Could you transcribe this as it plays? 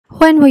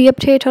When we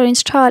update or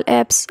install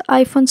apps,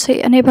 iPhone say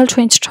unable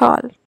to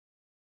install.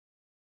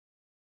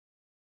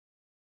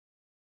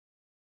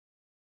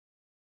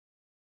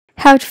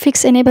 How to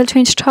fix unable to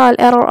install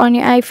error on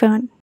your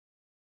iPhone.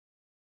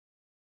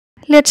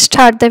 Let's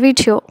start the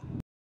video.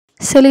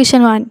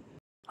 Solution 1.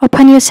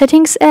 Open your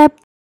Settings app.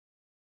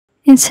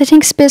 In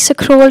Settings page,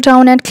 scroll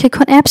down and click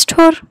on App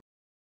Store.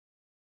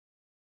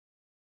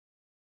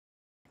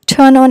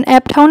 Turn on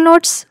App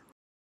Downloads.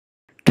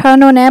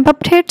 Turn on App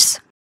Updates.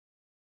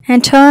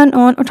 And turn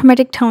on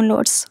Automatic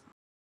Downloads.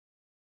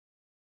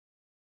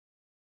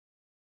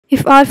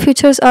 If all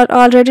features are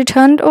already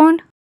turned on,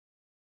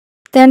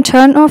 then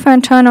turn off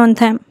and turn on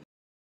them.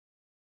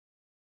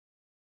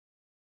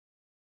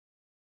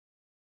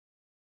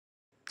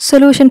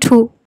 Solution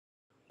 2.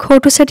 Go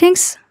to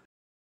Settings.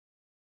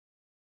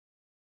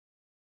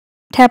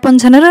 Tap on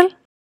General.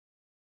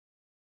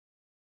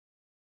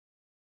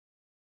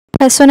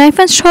 Press on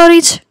iPhone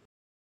Storage.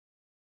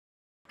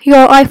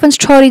 Your iPhone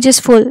storage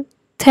is full.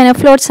 Then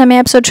upload some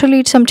apps or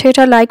delete some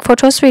data like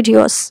photos,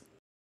 videos.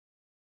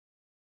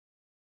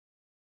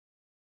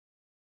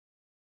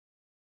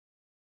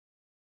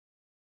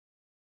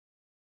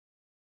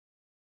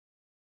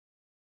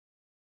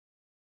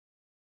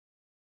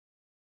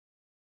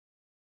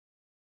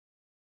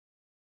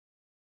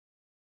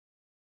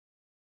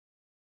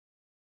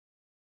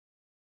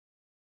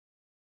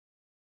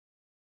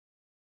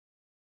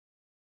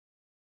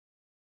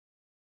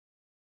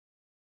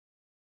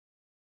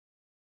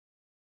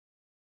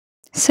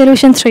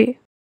 Solution 3.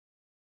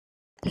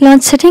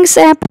 Launch Settings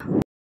app.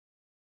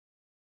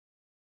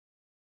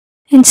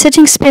 In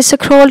Settings page,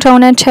 scroll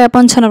down and tap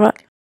on General.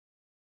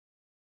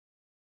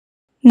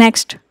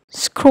 Next,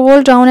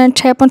 scroll down and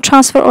tap on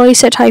Transfer or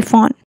Reset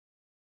iPhone.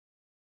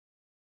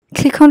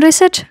 Click on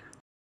Reset.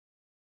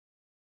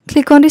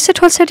 Click on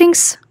Reset all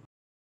settings.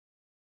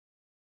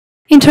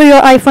 Enter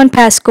your iPhone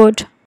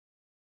passcode.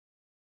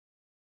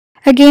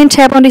 Again,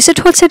 tap on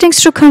Reset all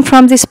settings to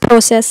confirm this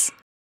process.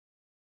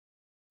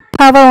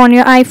 Power on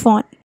your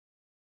iPhone.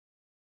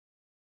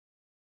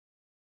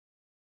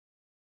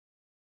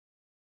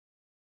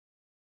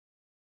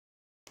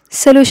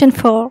 Solution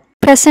 4.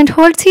 Press and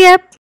hold the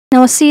app.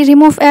 Now see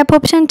Remove App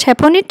option,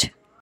 tap on it.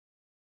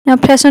 Now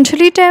press on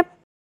Delete app.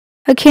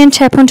 Again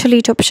tap on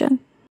Delete option.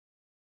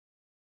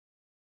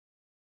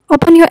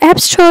 Open your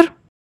App Store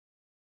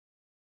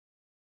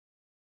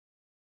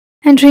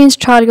and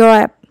reinstall your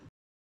app.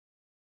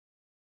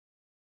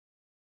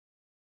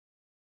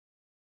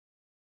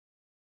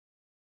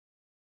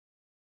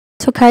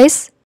 So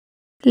guys,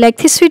 like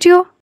this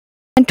video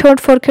and don't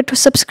forget to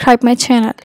subscribe my channel.